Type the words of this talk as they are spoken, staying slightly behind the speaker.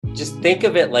just think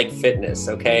of it like fitness,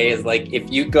 okay? Is like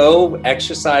if you go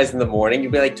exercise in the morning,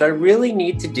 you'll be like, do I really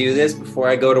need to do this before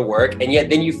I go to work? And yet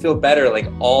then you feel better like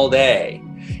all day.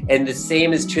 And the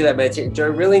same is true that meditation. Do I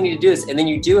really need to do this? And then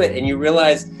you do it and you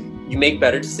realize you make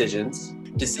better decisions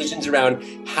around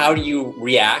how do you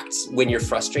react when you're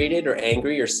frustrated or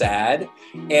angry or sad.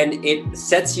 And it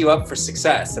sets you up for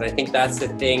success. And I think that's the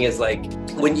thing is like,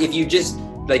 if you just,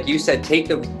 like you said, take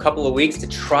a couple of weeks to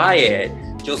try it,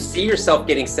 you'll see yourself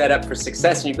getting set up for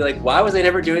success and you'll be like, why was I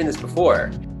never doing this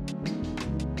before?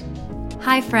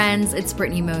 Hi friends, it's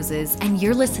Brittany Moses, and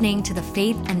you're listening to the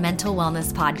Faith and Mental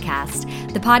Wellness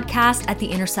Podcast, the podcast at the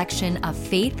intersection of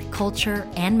faith, culture,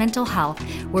 and mental health,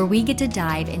 where we get to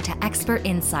dive into expert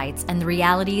insights and the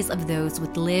realities of those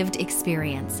with lived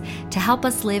experience to help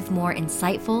us live more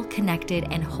insightful, connected,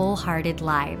 and wholehearted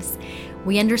lives.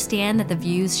 We understand that the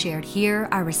views shared here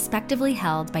are respectively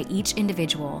held by each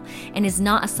individual and is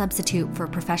not a substitute for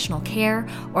professional care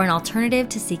or an alternative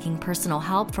to seeking personal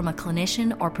help from a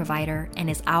clinician or provider and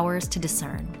is ours to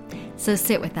discern. So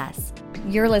sit with us.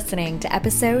 You're listening to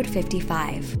episode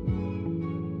 55.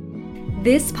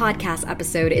 This podcast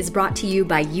episode is brought to you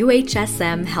by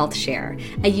UHSM HealthShare,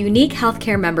 a unique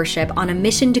healthcare membership on a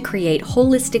mission to create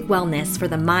holistic wellness for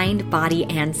the mind, body,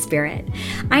 and spirit.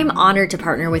 I'm honored to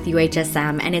partner with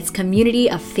UHSM and its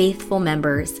community of faithful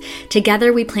members.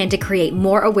 Together, we plan to create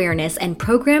more awareness and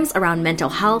programs around mental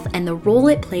health and the role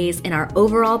it plays in our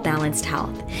overall balanced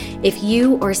health. If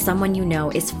you or someone you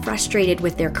know is frustrated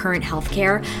with their current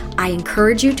healthcare, I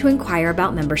encourage you to inquire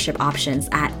about membership options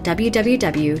at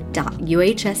www.UHSM.com.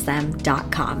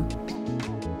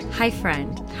 Hi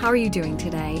friend, how are you doing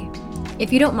today?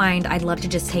 If you don't mind, I'd love to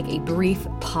just take a brief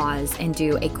pause and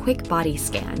do a quick body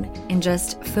scan and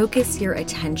just focus your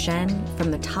attention from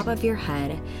the top of your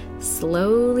head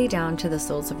slowly down to the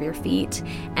soles of your feet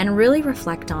and really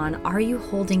reflect on, are you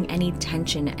holding any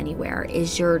tension anywhere?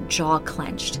 Is your jaw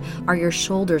clenched? Are your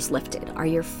shoulders lifted? Are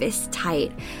your fists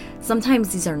tight?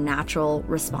 Sometimes these are natural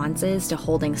responses to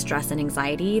holding stress and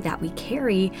anxiety that we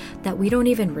carry that we don't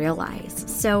even realize.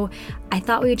 So I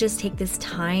thought we would just take this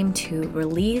time to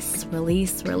release,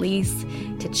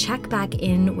 to check back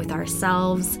in with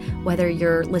ourselves, whether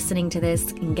you're listening to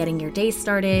this and getting your day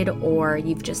started or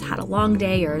you've just had a long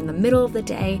day or in the middle of the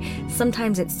day.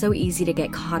 Sometimes it's so easy to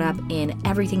get caught up in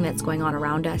everything that's going on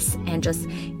around us and just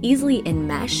easily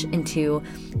enmesh into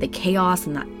the chaos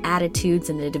and the attitudes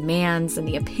and the demands and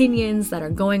the opinions that are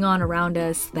going on around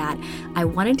us, that I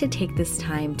wanted to take this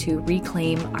time to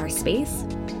reclaim our space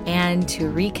and to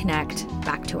reconnect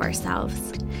back to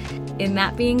ourselves. In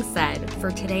that being said, for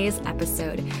today's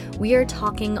episode, we are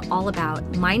talking all about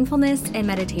mindfulness and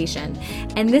meditation.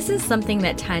 And this is something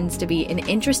that tends to be an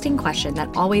interesting question that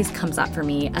always comes up for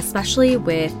me, especially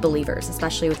with believers,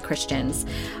 especially with Christians.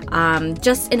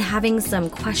 Just in having some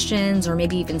questions or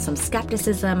maybe even some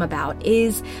skepticism about,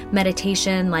 is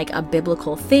meditation like a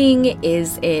biblical thing?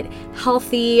 Is it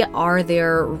healthy? Are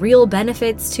there real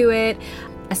benefits to it?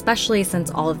 Especially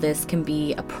since all of this can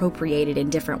be appropriated in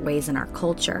different ways in our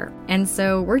culture. And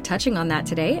so we're touching on that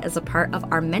today as a part of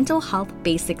our Mental Health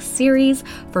Basics series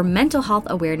for Mental Health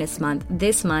Awareness Month.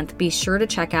 This month, be sure to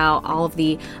check out all of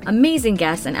the amazing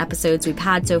guests and episodes we've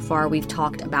had so far. We've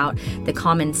talked about the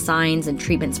common signs and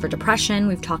treatments for depression.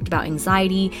 We've talked about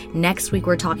anxiety. Next week,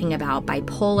 we're talking about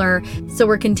bipolar. So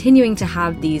we're continuing to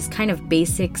have these kind of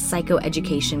basic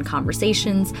psychoeducation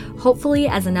conversations, hopefully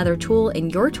as another tool in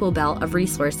your tool belt of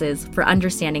resources for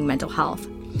understanding mental health.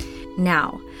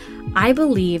 Now, I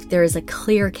believe there is a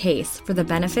clear case for the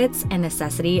benefits and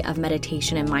necessity of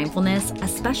meditation and mindfulness,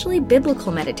 especially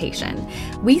biblical meditation.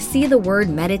 We see the word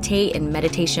meditate and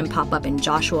meditation pop up in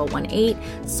Joshua 1:8,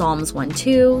 Psalms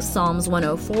 1:2, Psalms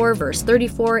 104, verse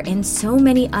 34, and so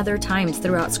many other times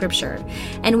throughout Scripture.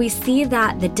 And we see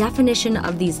that the definition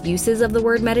of these uses of the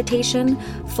word meditation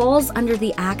falls under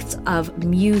the acts of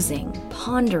musing,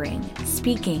 pondering,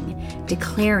 speaking,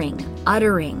 declaring,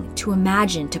 uttering, to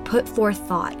imagine, to put forth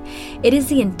thought. It is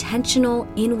the intentional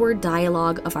inward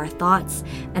dialogue of our thoughts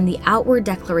and the outward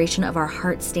declaration of our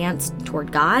heart stance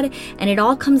toward God, and it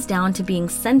all comes down to being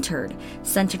centered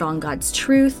on God's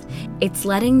truth. It's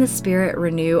letting the Spirit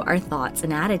renew our thoughts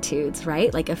and attitudes,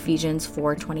 right? Like Ephesians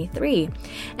 4:23.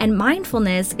 And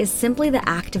mindfulness is simply the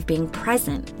act of being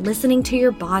present, listening to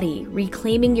your body,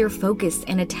 reclaiming your focus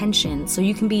and attention so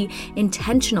you can be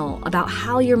intentional about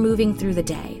how you're moving through the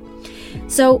day.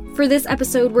 So for this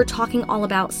episode, we're talking all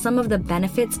about some of the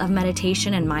benefits of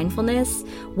meditation and mindfulness,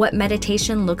 what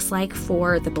meditation looks like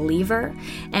for the believer,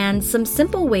 and some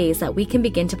simple ways that we can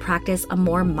begin to practice a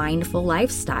more mindful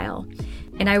lifestyle.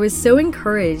 and I was so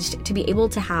encouraged to be able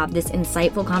to have this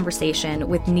insightful conversation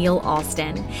with Neil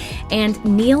Ahlsten. And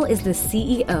Neil is the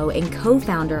CEO and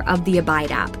co-founder of the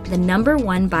Abide app, the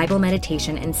 #1 Bible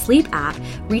meditation and sleep app,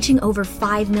 reaching over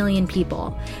 5 million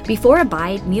people. Before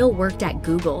Abide, Neil worked at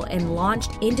Google and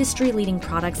launched industry-leading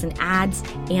products in ads,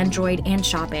 Android, and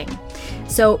shopping.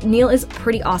 So Neil is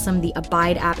pretty awesome. The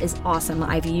Abide app is awesome.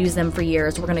 I've used them for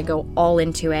years. We're going to go all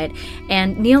into it.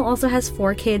 And Neil also has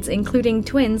 4 kids, including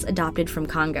twins adopted from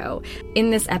Congo. In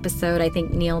this episode, I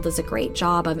think Neil does a great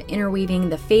job of interweaving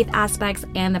the faith aspects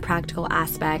and the practical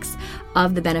aspects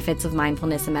of the benefits of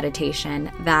mindfulness and meditation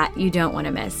that you don't want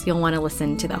to miss. You'll want to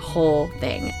listen to the whole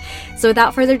thing. So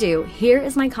without further ado, here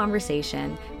is my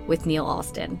conversation with Neil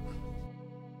Ahlsten.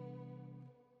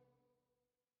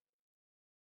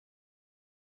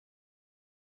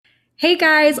 Hey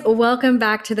guys, welcome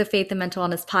back to the Faith and Mental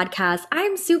Wellness Podcast.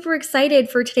 I'm super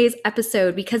excited for today's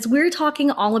episode because we're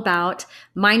talking all about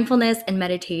mindfulness and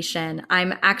meditation.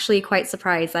 I'm actually quite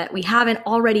surprised that we haven't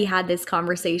already had this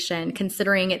conversation,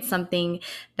 considering it's something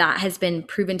that has been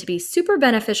proven to be super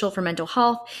beneficial for mental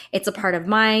health. It's a part of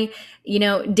my,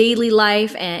 daily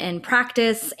life and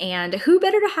practice. And who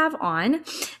better to have on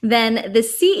than the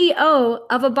CEO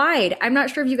of Abide? I'm not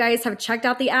sure if you guys have checked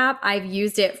out the app. I've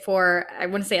used it for, I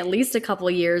want to say, at least a couple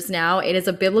of years now. It is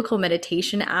a biblical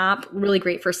meditation app, really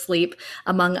great for sleep,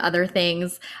 among other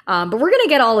things. But we're going to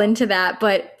get all into that.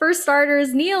 But for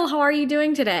starters, Neil, how are you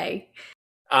doing today?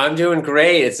 I'm doing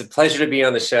great. It's a pleasure to be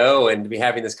on the show and to be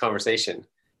having this conversation.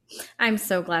 I'm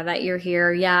so glad that you're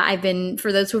here. Yeah,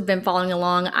 for those who've been following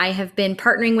along, I have been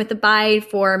partnering with Abide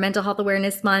for Mental Health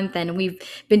Awareness Month, and we've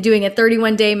been doing a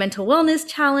 31-day mental wellness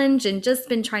challenge and just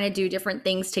been trying to do different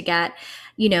things to get,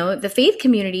 the faith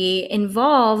community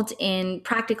involved in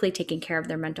practically taking care of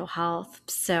their mental health.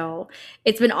 So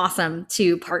it's been awesome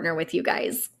to partner with you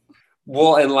guys.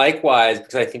 Well, and likewise,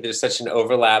 because I think there's such an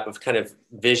overlap of kind of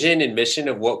vision and mission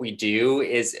of what we do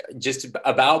is just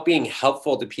about being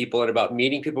helpful to people and about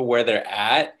meeting people where they're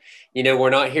at.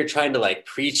 We're not here trying to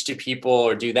preach to people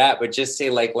or do that, but just say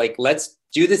let's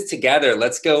do this together.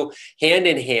 Let's go hand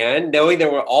in hand, knowing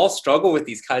that we're all struggle with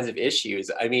these kinds of issues.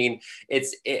 I mean,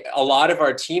 a lot of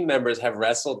our team members have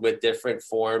wrestled with different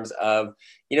forms of,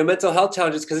 mental health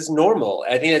challenges because it's normal.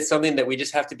 I think it's something that we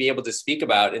just have to be able to speak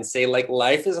about and say,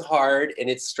 life is hard and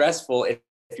it's stressful if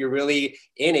you're really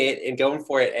in it and going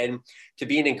for it. And to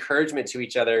be an encouragement to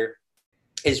each other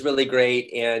is really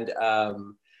great. And,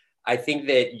 I think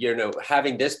that,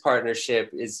 having this partnership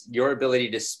is your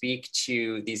ability to speak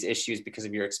to these issues because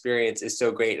of your experience is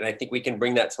so great. And I think we can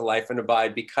bring that to life and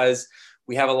Abide because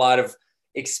we have a lot of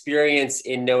experience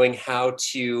in knowing how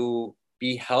to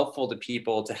be helpful to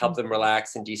people to help them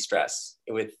relax and de-stress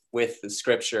with the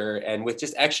scripture and with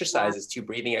just exercises too,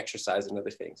 breathing exercise and other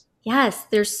things. Yes,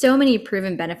 there's so many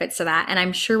proven benefits to that, and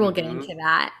I'm sure we'll get into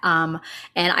that. And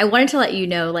I wanted to let you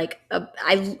know, one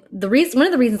of the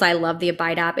reasons I love the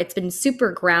Abide app, it's been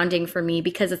super grounding for me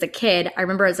because as a kid, I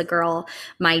remember as a girl,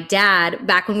 my dad,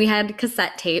 back when we had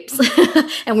cassette tapes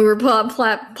and we were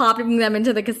popping them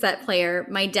into the cassette player,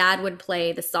 my dad would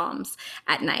play the Psalms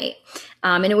at night.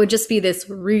 And it would just be this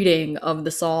reading of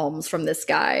the Psalms from this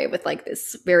guy with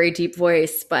this very deep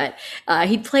voice, but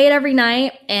he'd play it every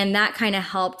night, and that kind of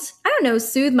helped,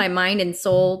 soothe my mind and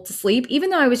soul to sleep.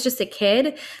 Even though I was just a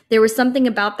kid, there was something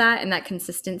about that and that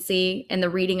consistency and the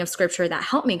reading of scripture that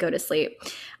helped me go to sleep.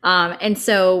 And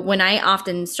so when I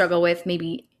often struggle with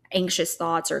maybe anxious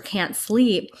thoughts or can't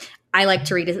sleep, I like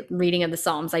to read a reading of the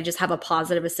Psalms. I just have a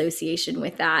positive association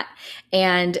with that.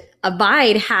 And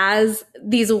Abide has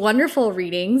these wonderful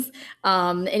readings.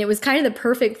 And it was kind of the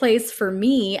perfect place for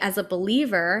me as a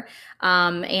believer.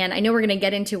 And I know we're going to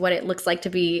get into what it looks like to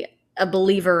be a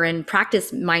believer and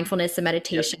practice mindfulness and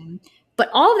meditation. Yep. But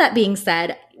all of that being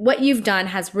said, what you've done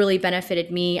has really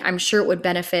benefited me. I'm sure it would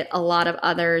benefit a lot of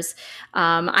others.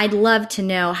 I'd love to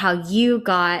know how you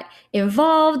got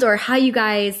involved or how you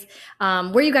guys,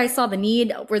 where you guys saw the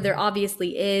need, where there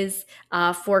obviously is,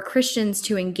 for Christians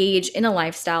to engage in a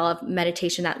lifestyle of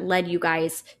meditation that led you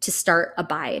guys to start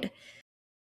Abide.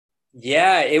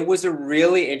 Yeah, it was a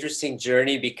really interesting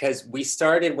journey because we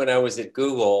started when I was at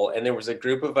Google, and there was a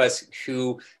group of us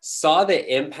who saw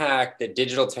the impact that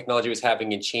digital technology was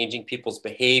having in changing people's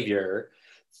behavior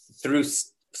through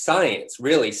science,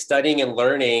 really studying and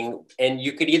learning. And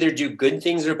you could either do good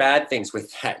things or bad things with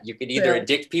that. You could either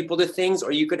addict people to things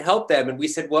or you could help them. And we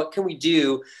said, what can we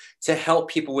do to help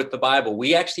people with the Bible?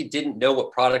 We actually didn't know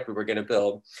what product we were going to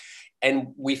build.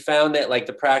 And we found that like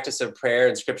the practice of prayer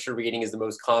and scripture reading is the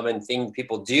most common thing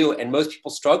people do. And most people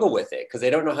struggle with it because they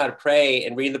don't know how to pray,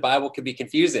 and reading the Bible can be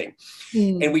confusing.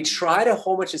 And we tried a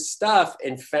whole bunch of stuff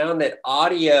and found that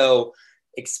audio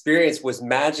experience was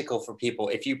magical for people.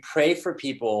 If you pray for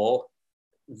people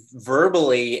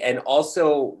verbally and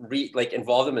also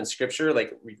involve them in scripture,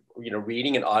 like,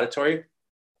 reading and auditory,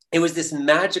 it was this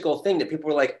magical thing that people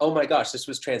were like, oh my gosh, this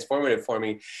was transformative for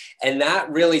me. And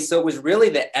so it was really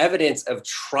the evidence of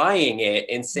trying it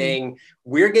and saying,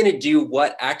 we're going to do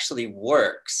what actually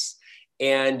works.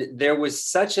 And there was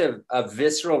such a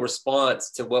visceral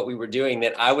response to what we were doing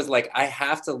that I was like, I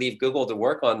have to leave Google to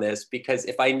work on this, because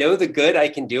if I know the good I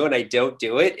can do and I don't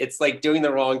do it, it's like doing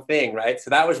the wrong thing, right? So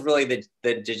that was really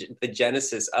the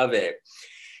genesis of it.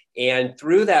 And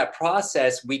through that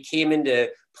process, we came into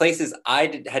places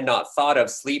I had not thought of,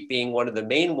 sleep being one of the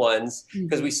main ones,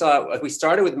 because we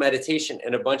started with meditation,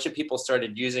 and a bunch of people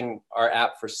started using our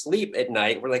app for sleep at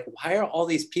night. We're like, why are all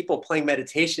these people playing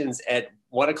meditations at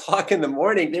 1 o'clock in the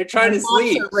morning? They're trying to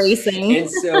sleep. Racing.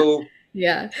 And so,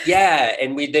 yeah.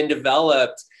 And we then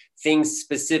developed things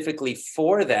specifically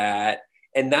for that.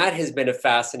 And that has been a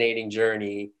fascinating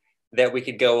journey that we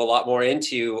could go a lot more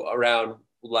into around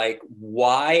like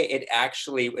why it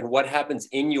actually, and what happens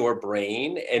in your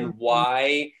brain, and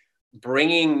why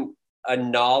bringing a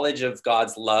knowledge of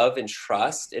God's love and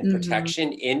trust and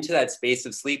protection into that space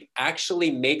of sleep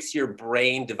actually makes your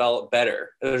brain develop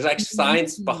better. There's actually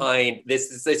science behind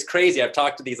this. It's crazy. I've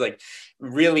talked to these like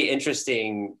really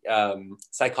interesting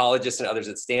psychologists and others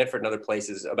at Stanford and other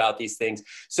places about these things.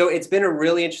 So it's been a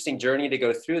really interesting journey to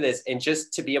go through this, and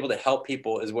just to be able to help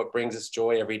people is what brings us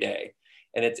joy every day.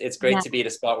 And it's great to be at a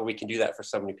spot where we can do that for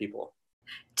so many people.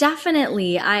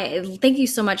 Definitely. I thank you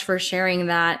so much for sharing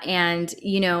that. And,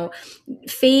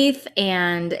 faith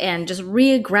and just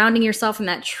re-grounding yourself in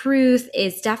that truth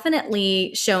is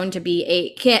definitely shown to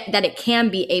be that it can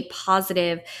be a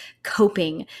positive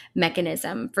coping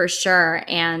mechanism for sure.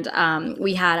 And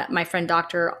we had my friend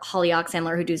Dr. Holly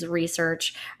Oxandler, who does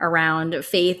research around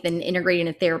faith and integrating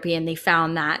into therapy, and they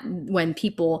found that when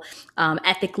people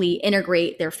ethically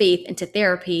integrate their faith into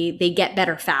therapy, they get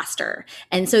better faster.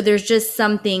 And so there's just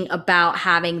something about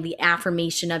having the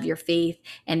affirmation of your faith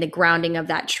and the grounding of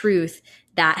that truth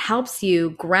that helps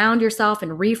you ground yourself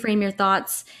and reframe your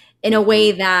thoughts in a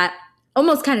way that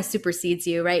almost kind of supersedes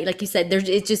you, right? Like you said,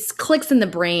 it just clicks in the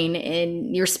brain,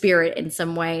 in your spirit in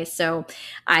some way. So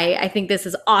I think this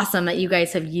is awesome that you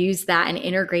guys have used that and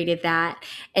integrated that.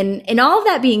 And all of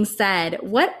that being said,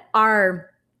 what are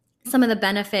some of the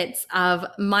benefits of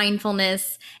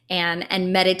mindfulness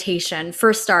and meditation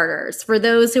for starters, for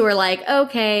those who are like,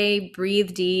 okay,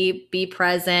 breathe deep, be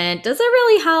present, does it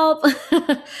really help?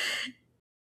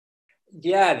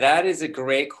 Yeah, that is a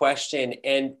great question.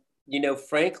 And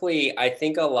frankly, I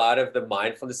think a lot of the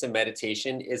mindfulness and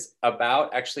meditation is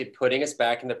about actually putting us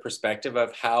back in the perspective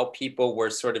of how people were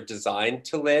sort of designed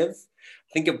to live.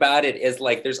 Think about it as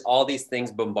like there's all these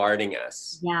things bombarding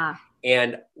us. Yeah.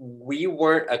 And we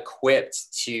weren't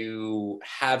equipped to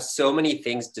have so many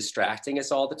things distracting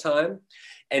us all the time.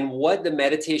 And what the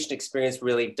meditation experience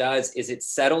really does is it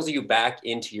settles you back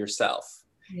into yourself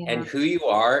and who you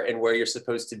are and where you're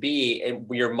supposed to be, and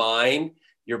your mind,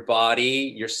 your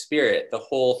body, your spirit. The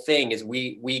whole thing is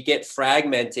we get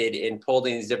fragmented and pulled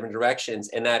in these different directions.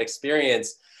 And that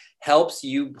experience helps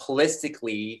you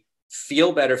holistically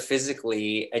feel better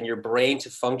physically and your brain to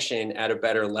function at a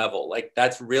better level. Like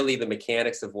that's really the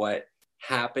mechanics of what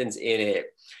happens in it.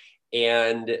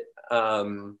 And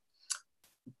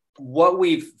what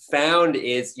we've found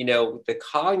is, the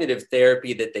cognitive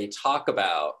therapy that they talk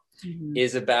about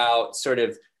is about sort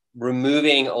of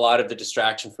removing a lot of the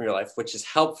distraction from your life, which is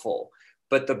helpful.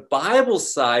 But the Bible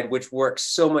side, which works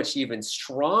so much even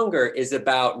stronger, is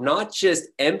about not just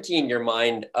emptying your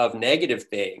mind of negative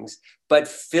things, but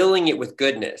filling it with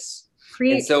goodness.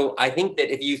 And so I think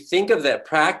that if you think of that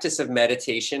practice of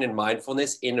meditation and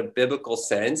mindfulness in a biblical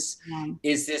sense,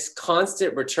 is this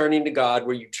constant returning to God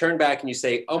where you turn back and you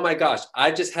say, oh my gosh, I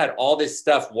just had all this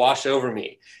stuff wash over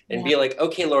me, and be like,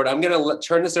 okay, Lord, I'm going to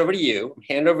turn this over to you,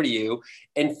 hand over to you,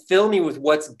 and fill me with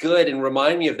what's good and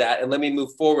remind me of that, and let me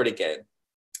move forward again.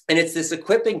 And it's this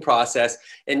equipping process,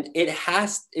 and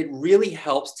it really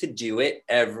helps to do it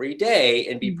every day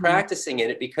and be practicing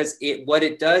in it, because what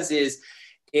it does is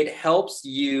it helps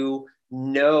you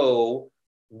know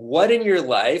what in your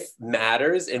life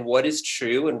matters and what is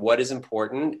true and what is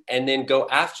important, and then go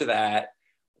after that,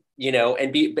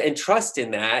 and trust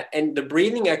in that. And the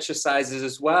breathing exercises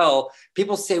as well.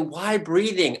 People say, why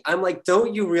breathing? I'm like,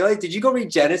 don't you realize, did you go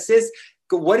read Genesis?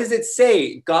 what does it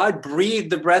say? God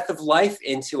breathed the breath of life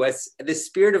into us. The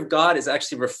Spirit of God is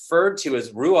actually referred to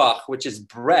as ruach, which is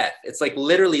breath. It's like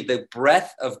literally the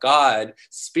breath of God,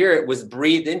 Spirit was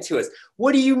breathed into us.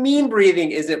 What do you mean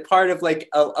breathing isn't part of like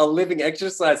a living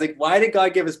exercise? Like, why did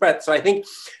God give us breath? So I think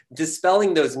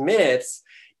dispelling those myths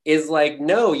is like,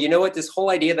 no, you know what? This whole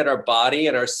idea that our body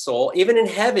and our soul, even in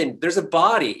heaven, there's a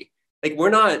body. Like,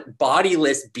 we're not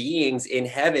bodiless beings in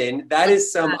heaven. That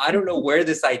is I don't know where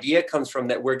this idea comes from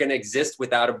that we're going to exist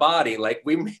without a body. Like,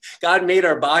 God made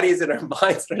our bodies and our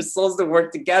minds and our souls to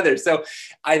work together. So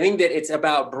I think that it's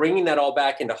about bringing that all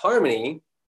back into harmony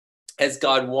as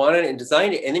God wanted and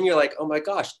designed it. And then you're like, oh my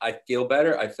gosh, I feel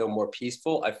better. I feel more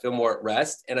peaceful. I feel more at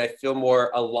rest, and I feel more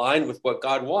aligned with what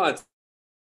God wants.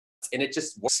 And it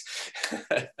just works.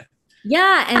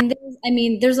 Yeah, and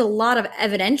there's a lot of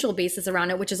evidential basis around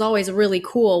it, which is always really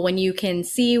cool when you can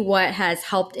see what has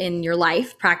helped in your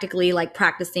life practically, like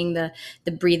practicing the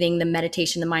breathing, the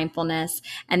meditation, the mindfulness,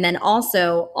 and then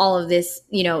also all of this,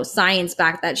 science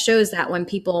back that shows that when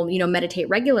people, meditate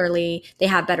regularly, they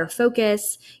have better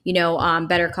focus,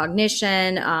 better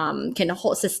cognition, can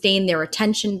sustain their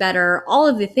attention better, all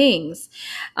of the things.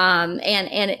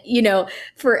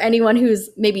 For anyone who's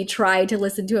maybe tried to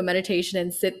listen to a meditation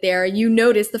and sit there, you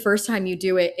notice the first time you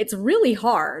do it, it's really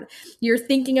hard. You're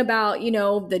thinking about,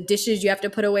 the dishes you have to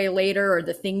put away later or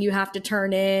the thing you have to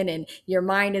turn in, and your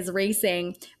mind is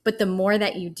racing. But the more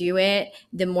that you do it,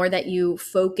 the more that you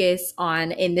focus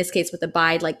on, in this case with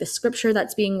Abide, like the scripture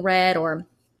that's being read or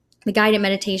the guided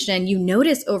meditation, you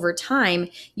notice over time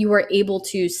you are able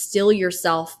to still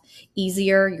yourself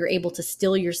easier. You're able to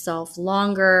still yourself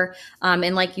longer.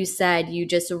 And like you said, you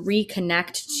just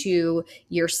reconnect to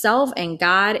yourself and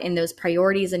God and those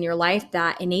priorities in your life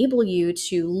that enable you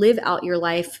to live out your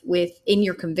life within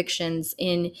your convictions,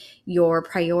 in your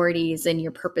priorities and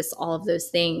your purpose, all of those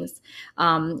things,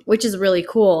 which is really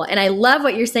cool. And I love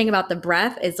what you're saying about the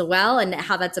breath as well and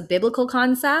how that's a biblical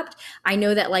concept. I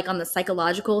know that like on the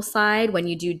psychological side, when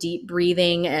you do deep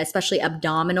breathing, especially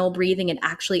abdominal breathing, it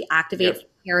actually activates the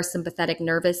parasympathetic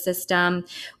nervous system,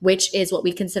 which is what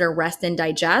we consider rest and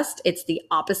digest. It's the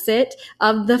opposite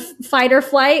of the fight or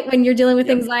flight when you're dealing with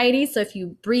anxiety. So if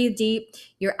you breathe deep,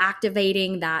 you're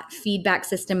activating that feedback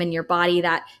system in your body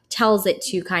that tells it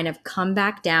to kind of come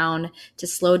back down, to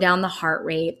slow down the heart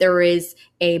rate. There is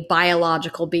a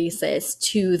biological basis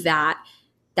to that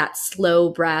slow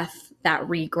breath, that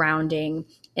regrounding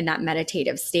in that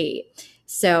meditative state.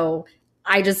 So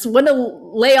I just want to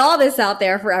lay all this out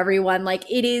there for everyone. Like,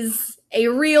 it is a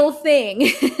real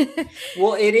thing.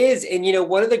 Well, it is. And,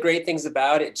 one of the great things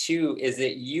about it too, is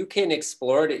that you can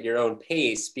explore it at your own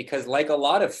pace, because like a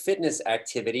lot of fitness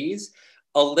activities,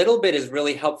 a little bit is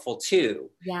really helpful too.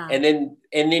 Yeah. And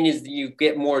then as you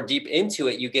get more deep into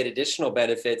it, you get additional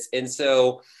benefits. And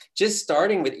so just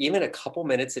starting with even a couple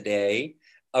minutes a day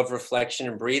of reflection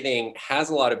and breathing has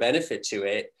a lot of benefit to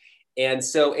it. And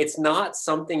so it's not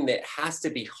something that has to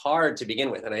be hard to begin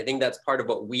with. And I think that's part of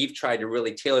what we've tried to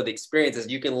really tailor the experience, is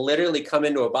you can literally come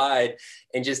into Abide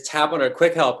and just tap on our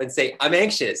quick help and say, I'm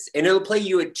anxious. And it'll play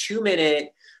you a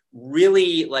 2-minute,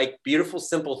 really like beautiful,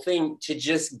 simple thing to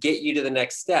just get you to the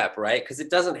next step, right? Because it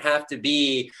doesn't have to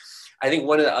be, I think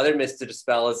one of the other myths to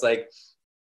dispel is like,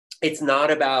 it's not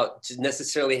about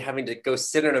necessarily having to go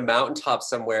sit on a mountaintop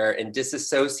somewhere and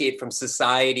disassociate from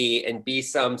society and be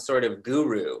some sort of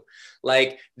guru.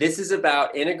 Like, this is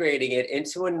about integrating it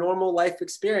into a normal life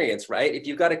experience, right? If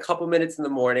you've got a couple minutes in the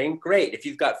morning, great. If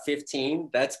you've got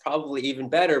 15, that's probably even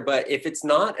better. But if it's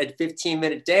not a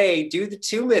 15-minute day, do the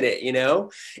 2-minute,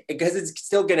 because it's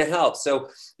still going to help. So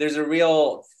there's a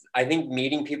real, I think,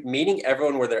 meeting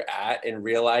everyone where they're at and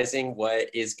realizing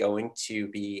what is going to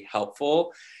be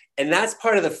helpful. And that's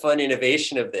part of the fun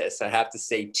innovation of this, I have to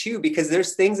say too, because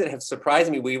there's things that have surprised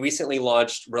me. We recently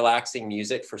launched relaxing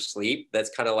music for sleep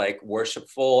that's kind of like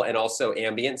worshipful and also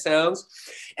ambient sounds.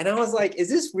 And I was like, is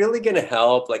this really going to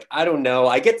help? Like, I don't know.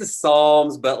 I get the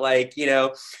Psalms, but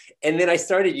and then I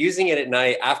started using it at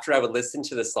night after I would listen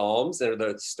to the Psalms or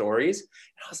the stories.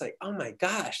 And I was like, oh my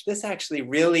gosh, this actually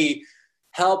really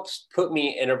helps put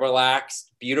me in a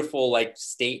relaxed, beautiful, like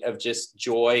state of just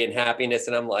joy and happiness.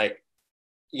 And I'm like,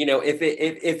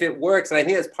 if it works, and I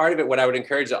think that's part of it, what I would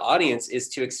encourage the audience is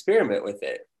to experiment with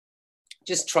it.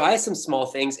 Just try some small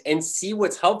things and see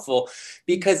what's helpful,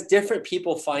 because different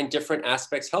people find different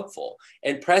aspects helpful,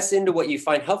 and press into what you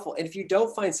find helpful. And if you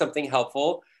don't find something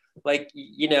helpful, like,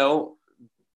 you don't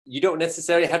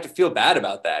necessarily have to feel bad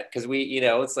about that, because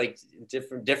it's like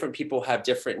different people have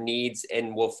different needs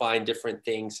and will find different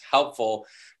things helpful,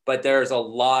 but there's a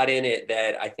lot in it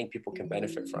that I think people can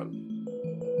benefit from.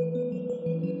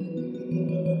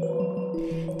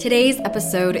 Today's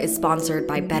episode is sponsored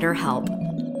by BetterHelp.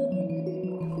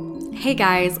 Hey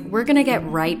guys, we're gonna get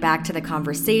right back to the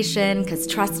conversation because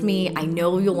trust me, I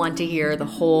know you'll want to hear the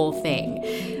whole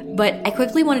thing. But I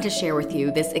quickly wanted to share with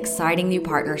you this exciting new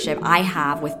partnership I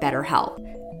have with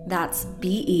BetterHelp. That's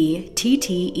BetterHelp.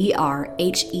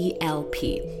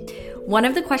 One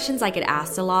of the questions I get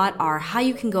asked a lot are how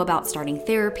you can go about starting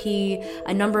therapy.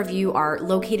 A number of you are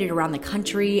located around the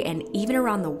country and even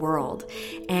around the world.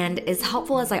 And as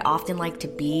helpful as I often like to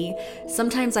be,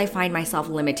 sometimes I find myself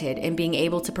limited in being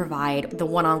able to provide the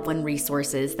one-on-one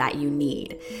resources that you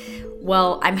need.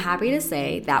 Well, I'm happy to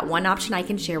say that one option I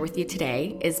can share with you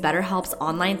today is BetterHelp's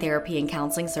online therapy and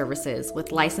counseling services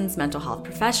with licensed mental health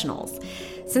professionals.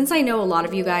 Since I know a lot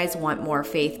of you guys want more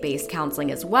faith-based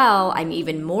counseling as well, I'm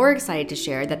even more excited to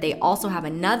share that they also have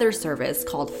another service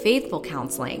called Faithful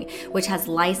Counseling, which has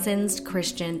licensed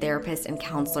Christian therapists and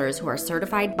counselors who are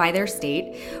certified by their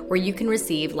state, where you can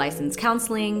receive licensed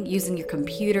counseling using your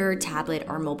computer, tablet,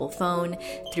 or mobile phone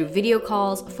through video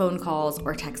calls, phone calls,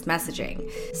 or text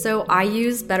messaging. So I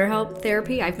use BetterHelp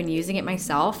Therapy. I've been using it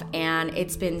myself, and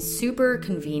it's been super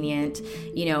convenient,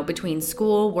 between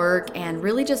school, work, and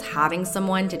really just having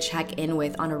someone to check in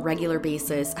with on a regular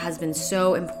basis has been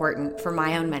so important for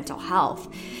my own mental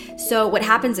health. So what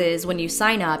happens is when you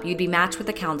sign up, you'd be matched with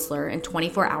a counselor in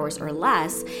 24 hours or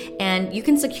less, and you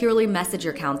can securely message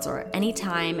your counselor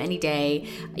anytime, any day,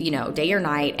 day or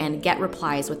night, and get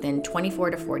replies within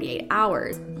 24 to 48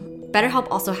 hours. BetterHelp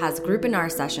also has group-inar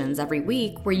sessions every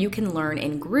week where you can learn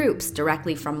in groups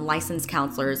directly from licensed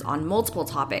counselors on multiple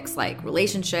topics like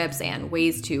relationships and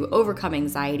ways to overcome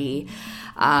anxiety.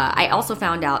 I also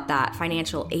found out that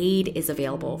financial aid is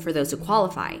available for those who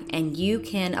qualify, and you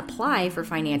can apply for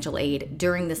financial aid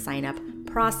during the sign-up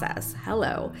process.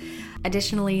 Hello.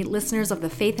 Additionally, listeners of the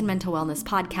Faith and Mental Wellness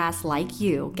podcast like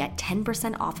you get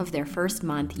 10% off of their first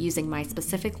month using my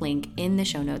specific link in the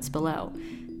show notes below.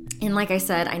 And like I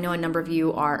said, I know a number of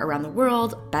you are around the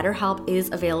world. BetterHelp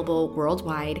is available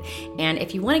worldwide. And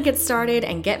if you want to get started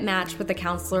and get matched with a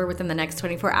counselor within the next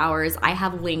 24 hours, I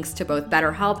have links to both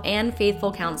BetterHelp and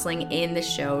Faithful Counseling in the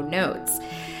show notes.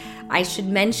 I should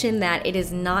mention that it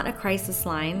is not a crisis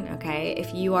line, okay?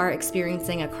 If you are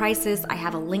experiencing a crisis, I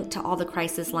have a link to all the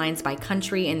crisis lines by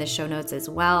country in the show notes as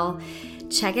well.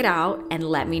 Check it out and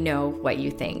let me know what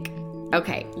you think.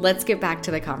 Okay, let's get back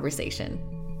to the conversation.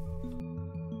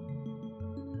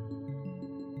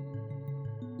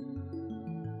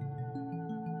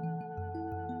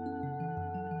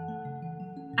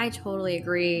 I totally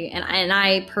agree. And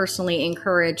I personally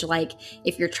encourage,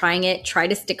 if you're trying it, try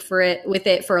to stick with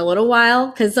it for a little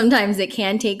while, because sometimes it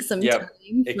can take some time for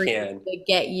you to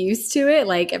get used to it.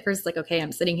 At first, okay,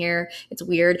 I'm sitting here. It's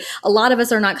weird. A lot of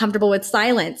us are not comfortable with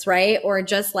silence, right? Or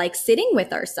just sitting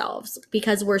with ourselves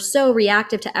because we're so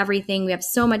reactive to everything. We have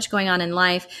so much going on in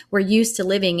life. We're used to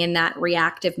living in that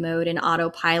reactive mode and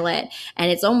autopilot.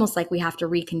 And it's almost like we have to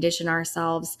recondition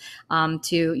ourselves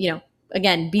to,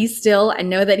 again, be still and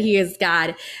know that He is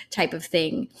God type of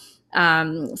thing.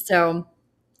 So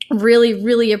really,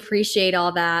 really appreciate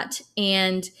all that.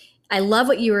 And I love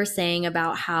what you were saying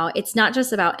about how it's not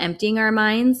just about emptying our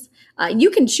minds.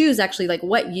 You can choose actually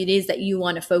what it is that you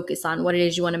want to focus on, what it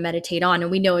is you want to meditate on.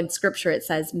 And we know in scripture, it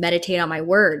says, meditate on my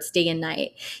words day and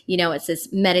night. It says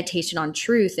meditation on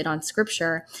truth and on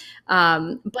scripture.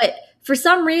 But for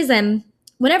some reason,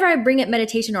 whenever I bring up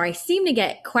meditation, or I seem to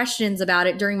get questions about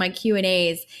it during my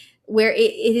Q&As, where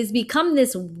it has become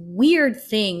this weird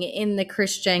thing in the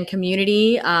Christian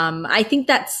community. I think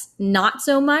that's not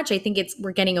so much. I think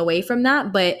we're getting away from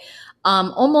that, but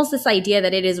almost this idea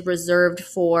that it is reserved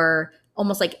for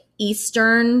almost like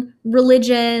Eastern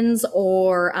religions,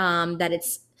 or that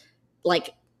it's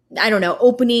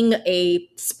opening a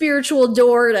spiritual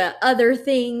door to other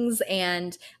things.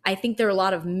 And I think there are a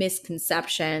lot of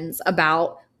misconceptions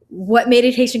about what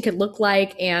meditation could look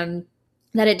like, and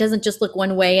that it doesn't just look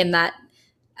one way, and that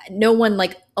no one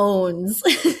owns,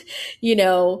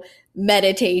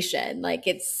 meditation.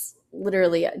 It's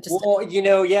literally just. Well,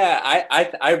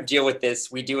 I deal with this.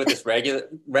 We deal with this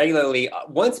regularly.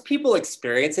 Once people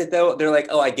experience it, though, they're like,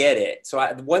 oh, I get it. So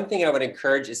one thing I would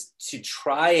encourage is to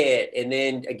try it, and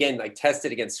then again, test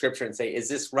it against scripture and say, is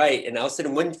this right? And all of a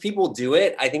sudden, when people do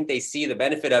it, I think they see the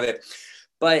benefit of it.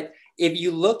 But if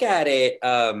you look at it,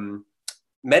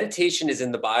 meditation is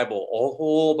in the Bible a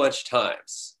whole bunch of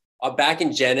times. Back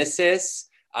in Genesis,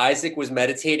 Isaac was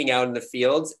meditating out in the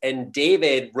fields, and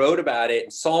David wrote about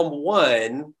it. Psalm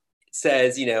 1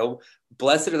 says,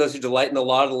 blessed are those who delight in the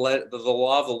law of the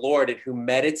Lord, and who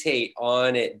meditate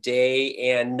on it day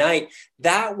and night.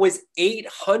 That was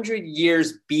 800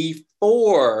 years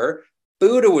before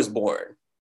Buddha was born.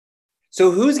 So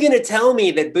who's going to tell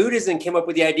me that Buddhism came up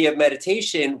with the idea of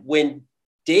meditation when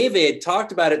David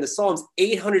talked about it in the Psalms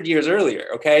 800 years earlier?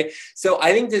 Okay. So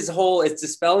I think it's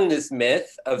dispelling this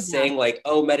myth of saying like,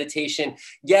 oh, meditation.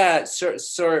 Yeah.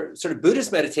 Sort of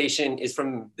Buddhist meditation is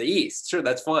from the East. Sure.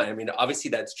 That's fine. I mean,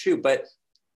 obviously that's true, but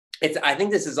I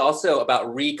think this is also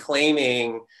about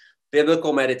reclaiming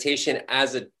biblical meditation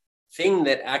as a thing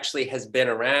that actually has been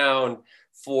around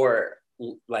for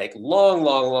like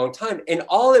long time. And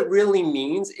all it really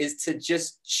means is to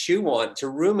just chew on, to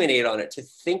ruminate on it, to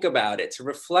think about it, to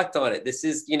reflect on it. This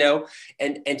is,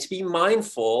 and to be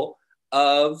mindful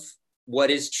of what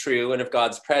is true and of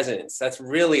God's presence. That's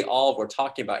really all we're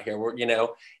talking about here.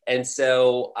 And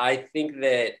so I think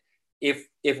that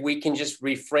if we can just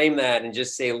reframe that and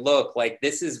just say, look, like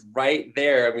this is right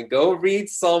there. I mean, go read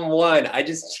Psalm 1. I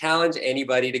just challenge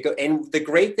anybody to go. And the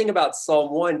great thing about Psalm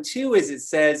 1 too, is it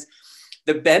says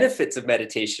the benefits of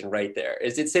meditation right there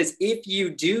is it says, if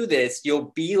you do this,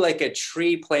 you'll be like a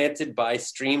tree planted by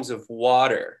streams of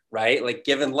water, right? Like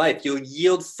given life, you'll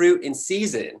yield fruit in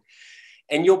season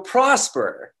and you'll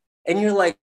prosper. And you're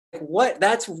like, what?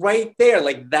 That's right there.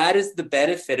 Like that is the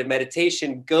benefit of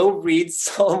meditation. Go read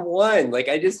Psalm 1. Like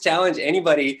I just challenge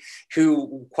anybody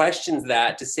who questions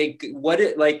that to say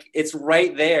it's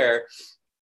right there.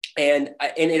 And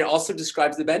it also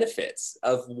describes the benefits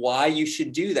of why you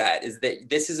should do that, is that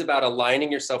this is about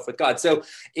aligning yourself with God. So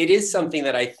it is something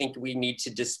that I think we need to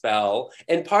dispel.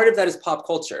 And part of that is pop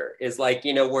culture, is like,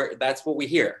 that's what we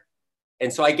hear.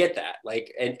 And so I get that,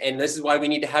 like, and this is why we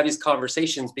need to have these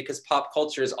conversations, because pop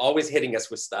culture is always hitting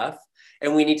us with stuff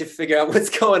and we need to figure out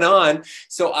what's going on.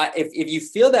 So if you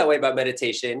feel that way about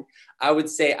meditation, I would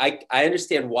say, I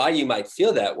understand why you might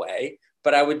feel that way,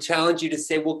 but I would challenge you to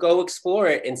say, well, go explore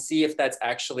it and see if that's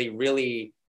actually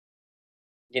really,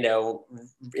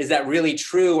 is that really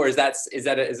true? Or is that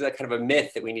kind of a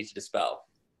myth that we need to dispel?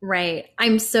 Right.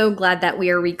 I'm so glad that we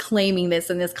are reclaiming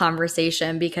this in this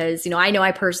conversation because, I know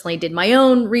I personally did my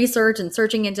own research and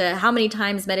searching into how many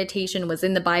times meditation was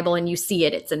in the Bible, and you see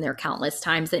it. It's in there countless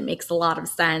times. It makes a lot of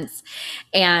sense.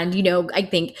 And, I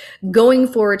think going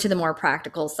forward to the more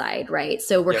practical side, right?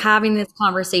 So we're having this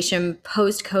conversation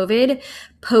post-COVID,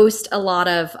 post a lot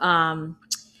of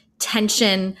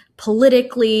tension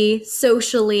politically,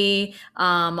 socially,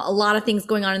 a lot of things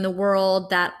going on in the world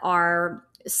that are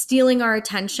stealing our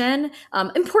attention,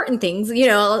 important things,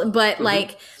 but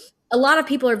like a lot of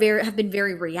people have been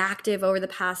very reactive over the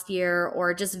past year,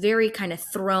 or just very kind of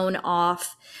thrown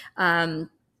off,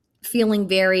 feeling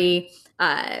very,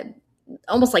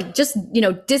 almost like just,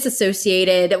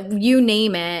 disassociated, you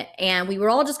name it. And we were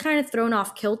all just kind of thrown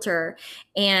off kilter.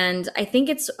 And I think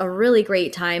it's a really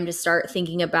great time to start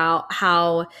thinking about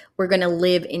how we're going to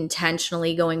live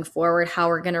intentionally going forward, how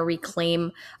we're going to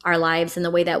reclaim our lives and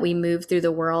the way that we move through the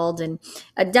world, and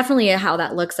definitely how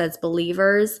that looks as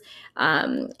believers.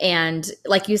 And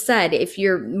like you said,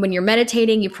 when you're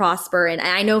meditating, you prosper. And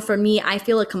I know for me, I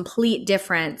feel a complete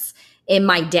difference in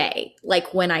my day.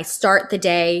 Like when I start the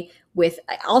day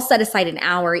I'll set aside an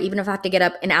hour, even if I have to get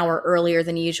up an hour earlier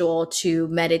than usual to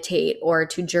meditate or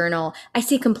to journal. I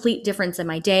see a complete difference in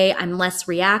my day. I'm less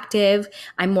reactive.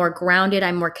 I'm more grounded.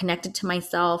 I'm more connected to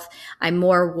myself. I'm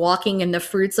more walking in the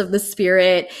fruits of the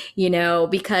Spirit,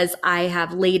 because I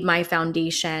have laid my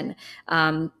foundation.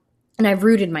 And I've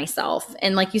rooted myself.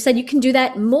 And like you said, you can do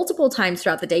that multiple times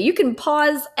throughout the day. You can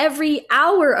pause every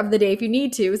hour of the day if you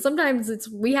need to. Sometimes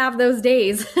we have those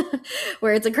days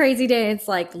where it's a crazy day and it's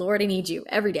like, Lord, I need you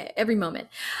every day, every moment.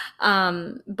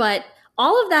 But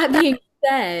all of that being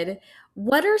said,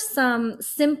 what are some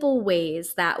simple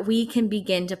ways that we can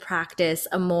begin to practice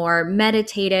a more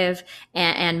meditative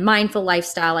and mindful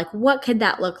lifestyle? Like, what could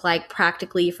that look like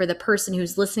practically for the person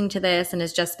who's listening to this and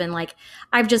has just been like,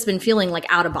 I've just been feeling like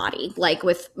out of body, like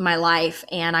with my life,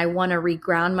 and I want to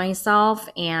reground myself,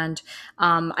 and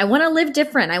I want to live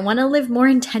different. I want to live more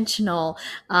intentional,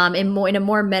 in a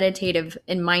more meditative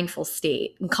and mindful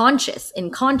state, and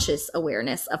conscious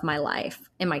awareness of my life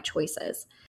and my choices.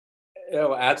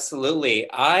 Oh, absolutely.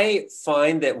 I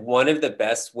find that one of the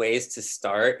best ways to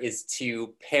start is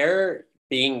to pair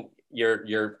being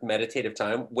your meditative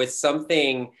time with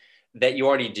something that you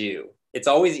already do. It's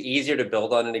always easier to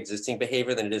build on an existing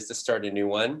behavior than it is to start a new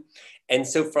one. And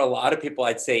so for a lot of people,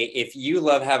 I'd say if you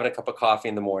love having a cup of coffee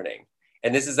in the morning,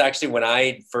 and this is actually when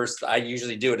I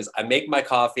usually do it, is I make my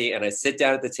coffee and I sit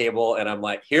down at the table and I'm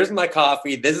like, here's my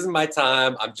coffee. This is my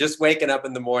time. I'm just waking up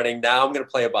in the morning. Now I'm going to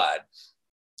play a bud.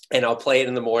 And I'll play it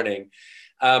in the morning.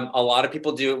 A lot of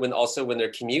people do it when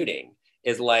they're commuting,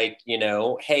 is like,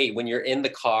 hey, when you're in the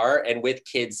car and with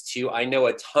kids too, I know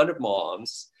a ton of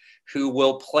moms who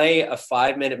will play a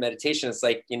 5-minute meditation. It's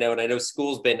like, you know, and I know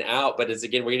school's been out, but as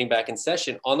again, we're getting back in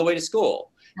session on the way to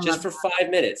school, I just love for 5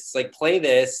 minutes. It's like, play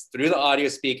this through the audio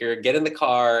speaker, get in the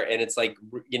car. And it's like,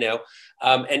 you know,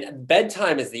 and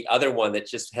bedtime is the other one that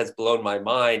just has blown my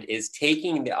mind, is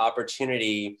taking the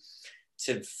opportunity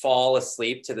to fall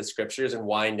asleep to the scriptures and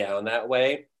wind down that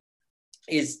way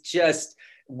is just,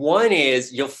 one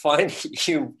is you'll find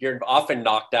you're often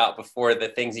knocked out before the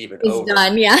thing's even It's over.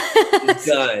 done. Yeah. It's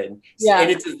done. Yeah.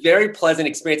 And it's a very pleasant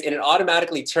experience, and it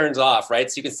automatically turns off, right?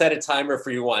 So you can set a timer for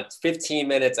you want 15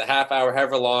 minutes, a half hour,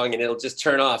 however long, and it'll just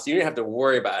turn off. So you don't have to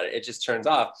worry about it. It just turns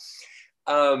off.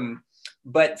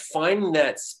 But finding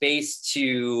that space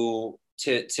to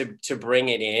bring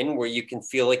it in where you can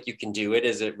feel like you can do it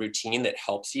as a routine that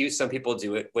helps you. Some people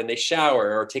do it when they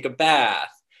shower or take a bath,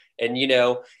 and, you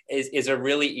know, is a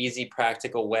really easy,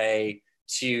 practical way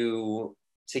to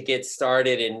get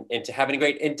started and to having a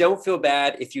great, and don't feel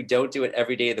bad if you don't do it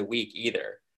every day of the week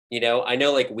either. You know, I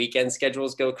know like weekend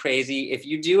schedules go crazy. If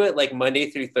you do it like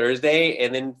Monday through Thursday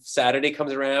and then Saturday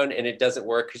comes around and it doesn't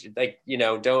work, because like, you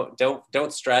know,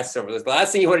 don't stress over this. The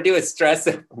last thing you want to do is stress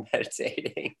over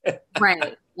meditating.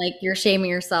 Right. Like you're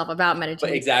shaming yourself about But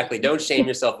meditation. exactly. Don't shame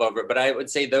yourself over it. But I would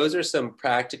say those are some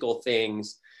practical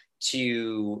things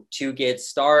to get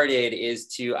started. Is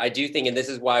to, I do think, and this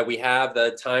is why we have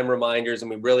the time reminders,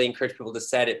 and we really encourage people to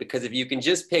set it, because if you can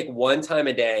just pick one time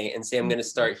a day and say, I'm going to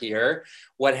start here,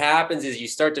 what happens is you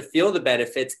start to feel the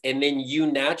benefits, and then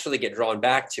you naturally get drawn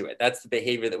back to it. That's the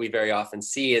behavior that we very often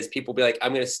see, is people be like,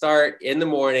 I'm going to start in the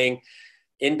morning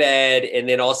in bed, and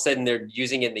then all of a sudden they're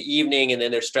using it in the evening, and then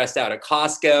they're stressed out at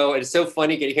Costco. And it's so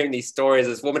funny hearing these stories.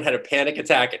 This woman had a panic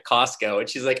attack at Costco, and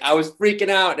she's like, I was freaking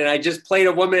out, and I just played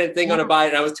a 1-minute thing on a bite,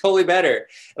 and I was totally better.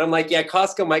 And I'm like, yeah,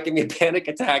 Costco might give me a panic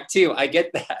attack too. I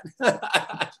get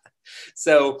that.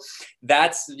 So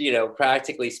that's, you know,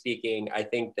 practically speaking, I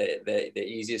think the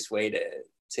easiest way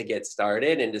to get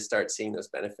started and to start seeing those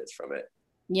benefits from it.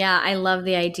 Yeah, I love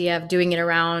the idea of doing it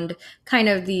around kind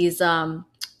of these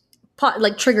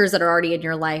like triggers that are already in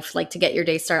your life, like to get your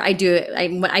day started. I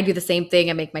do the same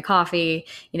thing. I make my coffee,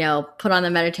 you know, put on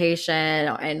the meditation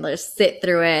and just sit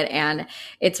through it. And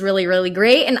it's really, really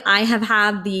great. And I have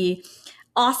had the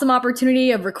awesome opportunity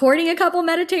of recording a couple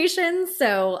meditations.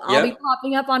 So I'll be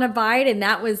popping up on a bite. And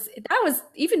that was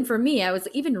even for me, I was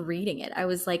even reading it. I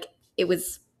was like, it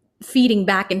was feeding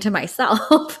back into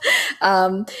myself,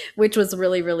 which was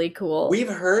really, really cool. We've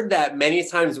heard that many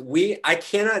times. I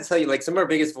cannot tell you, like some of our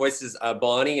biggest voices,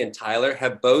 Bonnie and Tyler,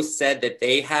 have both said that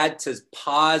they had to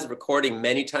pause recording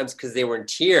many times because they were in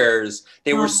tears.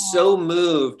 They were so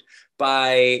moved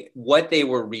by what they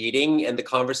were reading and the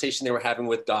conversation they were having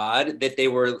with God that they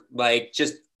were like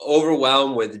just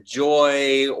overwhelmed with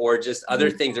joy or just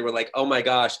other things that were like, oh my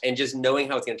gosh, and just knowing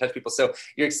how it's going to touch people. So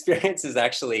your experience is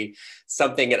actually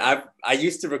something, and I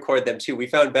used to record them too. We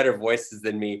found better voices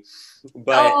than me,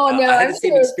 but I had the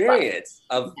same experience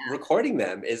of recording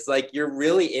them. Is like, you're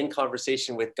really in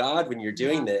conversation with God when you're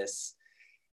doing this.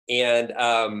 And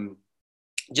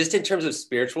just in terms of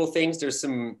spiritual things, there's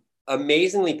some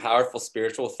amazingly powerful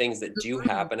spiritual things that do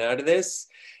happen out of this.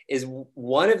 Is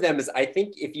one of them is, I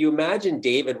think, if you imagine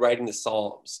David writing the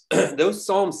Psalms, those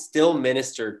Psalms still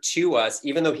minister to us,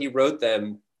 even though he wrote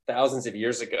them thousands of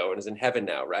years ago and is in heaven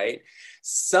now, right?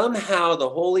 Somehow the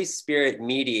Holy Spirit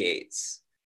mediates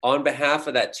on behalf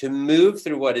of that to move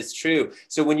through what is true.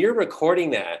 So when you're recording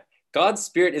that, God's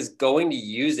Spirit is going to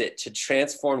use it to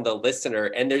transform the listener.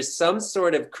 And there's some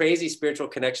sort of crazy spiritual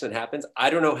connection that happens. I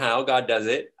don't know how God does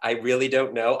it. I really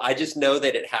don't know. I just know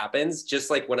that it happens. Just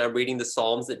like when I'm reading the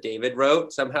Psalms that David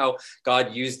wrote, somehow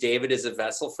God used David as a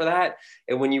vessel for that.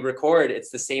 And when you record, it's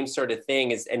the same sort of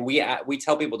thing. And we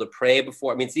tell people to pray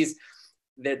before. I mean,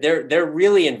 they're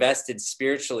really invested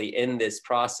spiritually in this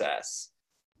process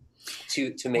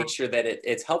to make sure that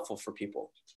it's helpful for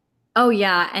people. Oh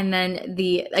yeah. And then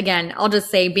again, I'll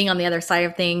just say, being on the other side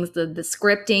of things, the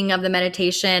scripting of the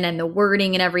meditation and the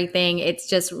wording and everything, it's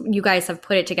just, you guys have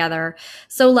put it together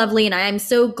so lovely. And I'm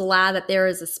so glad that there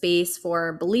is a space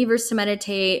for believers to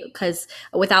meditate, because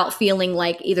without feeling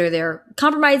like either they're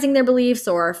compromising their beliefs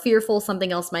or fearful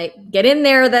something else might get in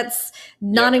there that's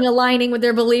not aligning with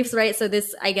their beliefs, right? So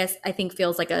this, I think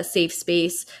feels like a safe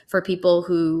space for people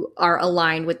who are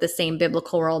aligned with the same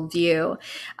biblical worldview.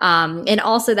 And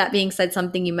also, that being said,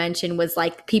 something you mentioned was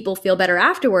like, people feel better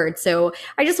afterwards. So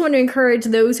I just want to encourage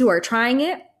those who are trying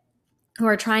it, who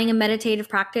are trying a meditative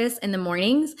practice in the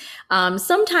mornings.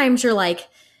 Sometimes you're like,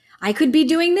 I could be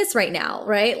doing this right now,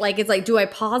 right? Like it's like, do I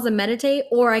pause and meditate?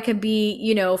 Or I could be,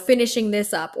 finishing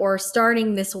this up or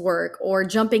starting this work or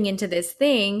jumping into this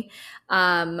thing.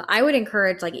 I would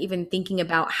encourage like even thinking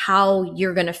about how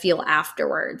you're going to feel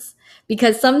afterwards.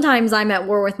 Because sometimes I'm at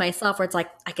war with myself where it's like,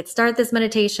 I could start this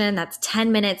meditation. That's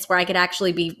 10 minutes where I could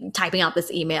actually be typing out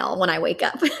this email when I wake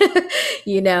up,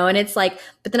 and it's like,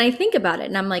 but then I think about it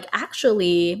and I'm like,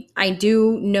 actually, I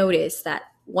do notice that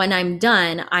when I'm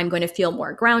done, I'm going to feel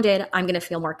more grounded. I'm going to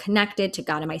feel more connected to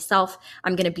God and myself.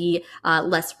 I'm going to be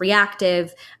less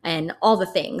reactive and all the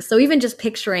things. So even just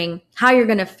picturing how you're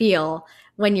going to feel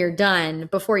when you're done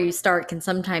before you start can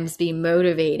sometimes be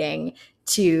motivating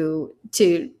to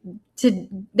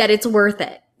that it's worth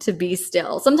it to be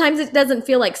still. Sometimes it doesn't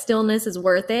feel like stillness is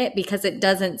worth it because it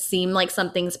doesn't seem like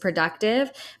something's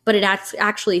productive, but it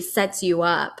actually sets you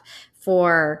up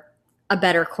for a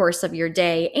better course of your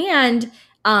day. And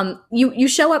you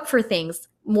show up for things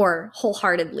more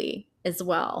wholeheartedly as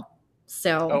well.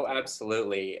 So, Oh,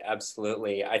 absolutely.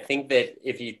 Absolutely. I think that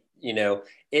if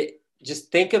it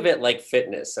just think of it like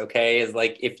fitness, okay? Is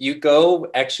like if you go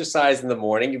exercise in the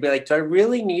morning, you'd be like, do I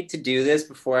really need to do this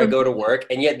before I go to work?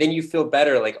 And yet then you feel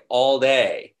better like all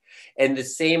day. And the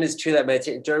same is true that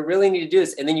meditation. Do I really need to do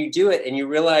this? And then you do it and you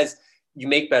realize you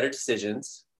make better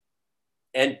decisions.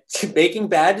 And making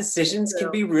bad decisions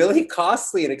can be really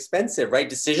costly and expensive, right?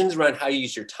 Decisions around how you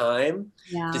use your time,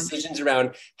 decisions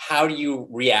around how do you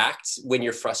react when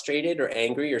you're frustrated or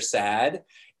angry or sad.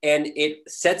 And it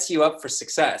sets you up for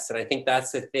success. And I think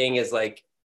that's the thing is like,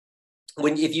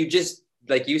 if you just,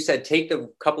 like you said, take a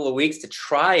couple of weeks to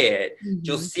try it,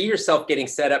 you'll see yourself getting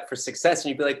set up for success. And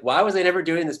you'd be like, why was I never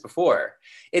doing this before?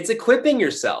 It's equipping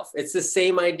yourself. It's the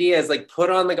same idea as like put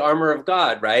on the armor of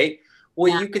God, right?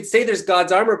 Well, you could say there's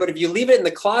God's armor, but if you leave it in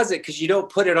the closet because you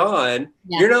don't put it on,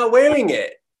 you're not wearing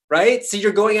it, right? So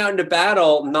you're going out into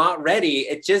battle not ready.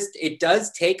 It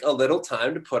does take a little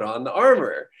time to put on the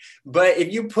armor. But if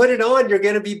you put it on, you're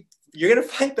going to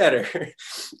fight better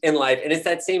in life. And it's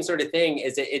that same sort of thing.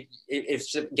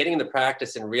 It's just getting the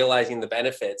practice and realizing the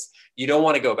benefits. You don't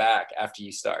want to go back after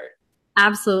you start.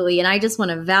 Absolutely. And I just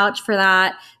want to vouch for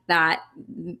that,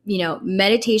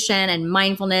 meditation and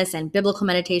mindfulness and biblical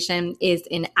meditation is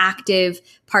an active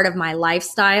part of my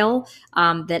lifestyle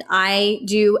that I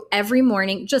do every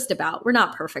morning, just about. We're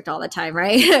not perfect all the time,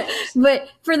 right? But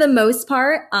for the most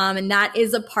part, and that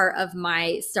is a part of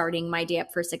my starting my day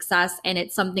up for success. And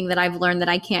it's something that I've learned that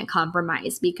I can't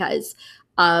compromise because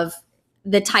of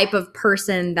the type of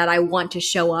person that I want to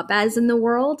show up as in the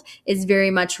world is very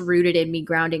much rooted in me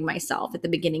grounding myself at the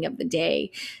beginning of the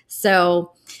day.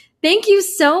 So thank you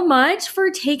so much for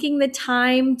taking the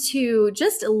time to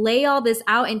just lay all this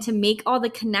out and to make all the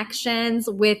connections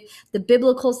with the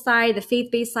biblical side, the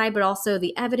faith-based side, but also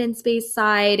the evidence-based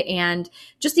side and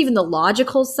just even the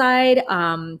logical side.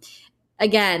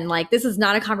 Again, like this is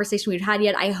not a conversation we've had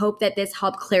yet. I hope that this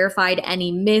helped clarify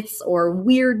any myths or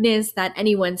weirdness that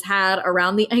anyone's had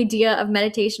around the idea of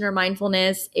meditation or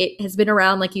mindfulness. It has been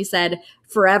around, like you said,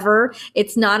 forever.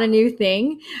 It's not a new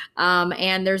thing.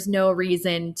 And there's no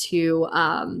reason to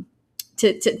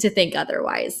think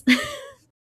otherwise.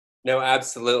 No,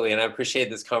 absolutely. And I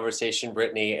appreciate this conversation,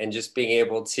 Brittany, and just being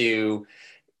able to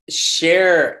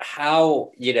share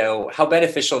how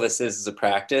beneficial this is as a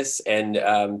practice and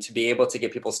to be able to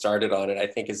get people started on it, I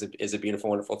think is a beautiful,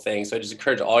 wonderful thing. So I just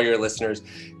encourage all your listeners,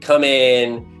 come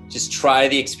in, just try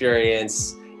the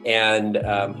experience, and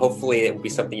hopefully it will be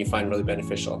something you find really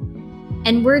beneficial.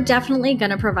 And we're definitely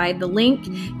going to provide the link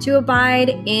to Abide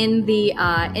in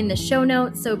the show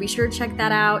notes, so be sure to check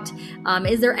that out.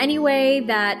 Is there any way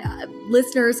that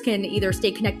listeners can either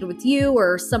stay connected with you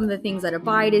or some of the things that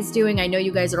Abide is doing? I know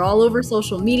you guys are all over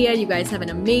social media. You guys have an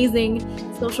amazing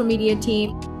social media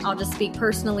team. I'll just speak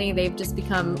personally. They've just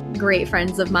become great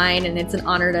friends of mine, and it's an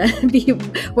honor to be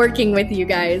working with you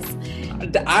guys.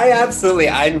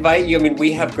 I invite you. I mean,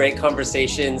 we have great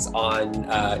conversations on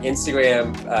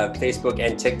Instagram, Facebook,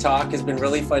 and TikTok has been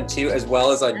really fun too, as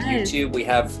well as on YouTube. We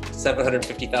have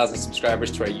 750,000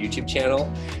 subscribers to our YouTube channel.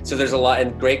 So there's a lot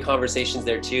and great conversations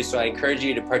there too. So I encourage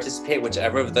you to participate,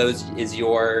 whichever of those is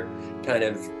your kind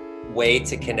of way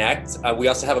to connect. We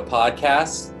also have a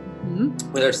podcast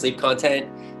with our sleep content,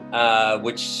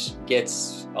 which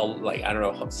gets several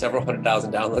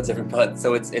 100,000 downloads every month.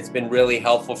 So it's been really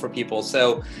helpful for people.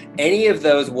 So any of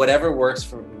those, whatever works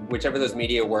for whichever those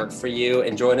media work for you,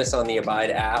 and join us on the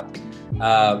Abide app.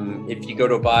 If you go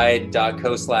to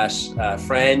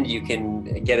abide.co/friend, you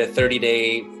can get a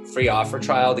 30-day free offer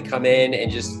trial to come in and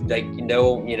just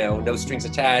no strings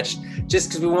attached, just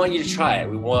because we want you to try it.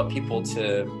 We want people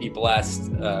to be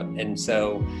blessed. And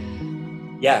so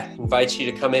invite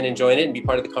you to come in and join it and be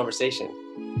part of the conversation.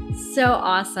 So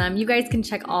awesome. You guys can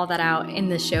check all that out in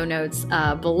the show notes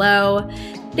below.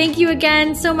 Thank you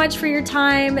again so much for your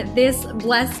time. This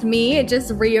blessed me. It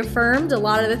just reaffirmed a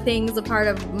lot of the things a part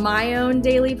of my own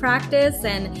daily practice.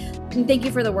 And thank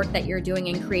you for the work that you're doing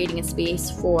in creating a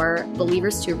space for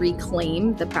believers to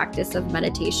reclaim the practice of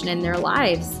meditation in their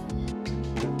lives.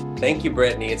 Thank you,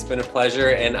 Brittany. It's been a pleasure.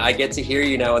 And I get to hear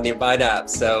you now on the Abide app.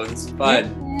 So it's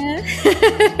fun.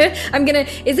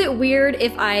 Is it weird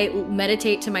if I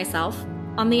meditate to myself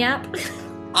on the app?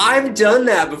 I've done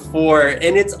that before,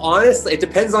 and it's honestly, it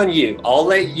depends on you. I'll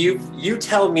let you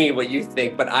tell me what you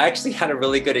think, but I actually had a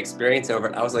really good experience over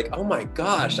it. I was like, oh my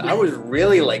gosh, I was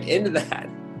really like into that.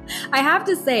 I have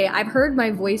to say, I've heard my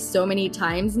voice so many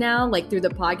times now, like through the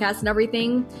podcast and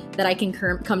everything, that I can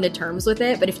come to terms with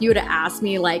it. But if you would have asked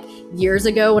me like years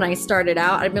ago when I started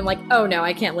out, I'd been like, oh no,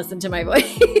 I can't listen to my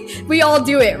voice. We all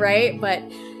do it, right? But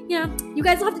yeah, you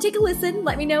guys will have to take a listen.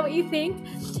 Let me know what you think.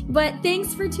 But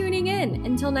thanks for tuning in.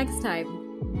 Until next time.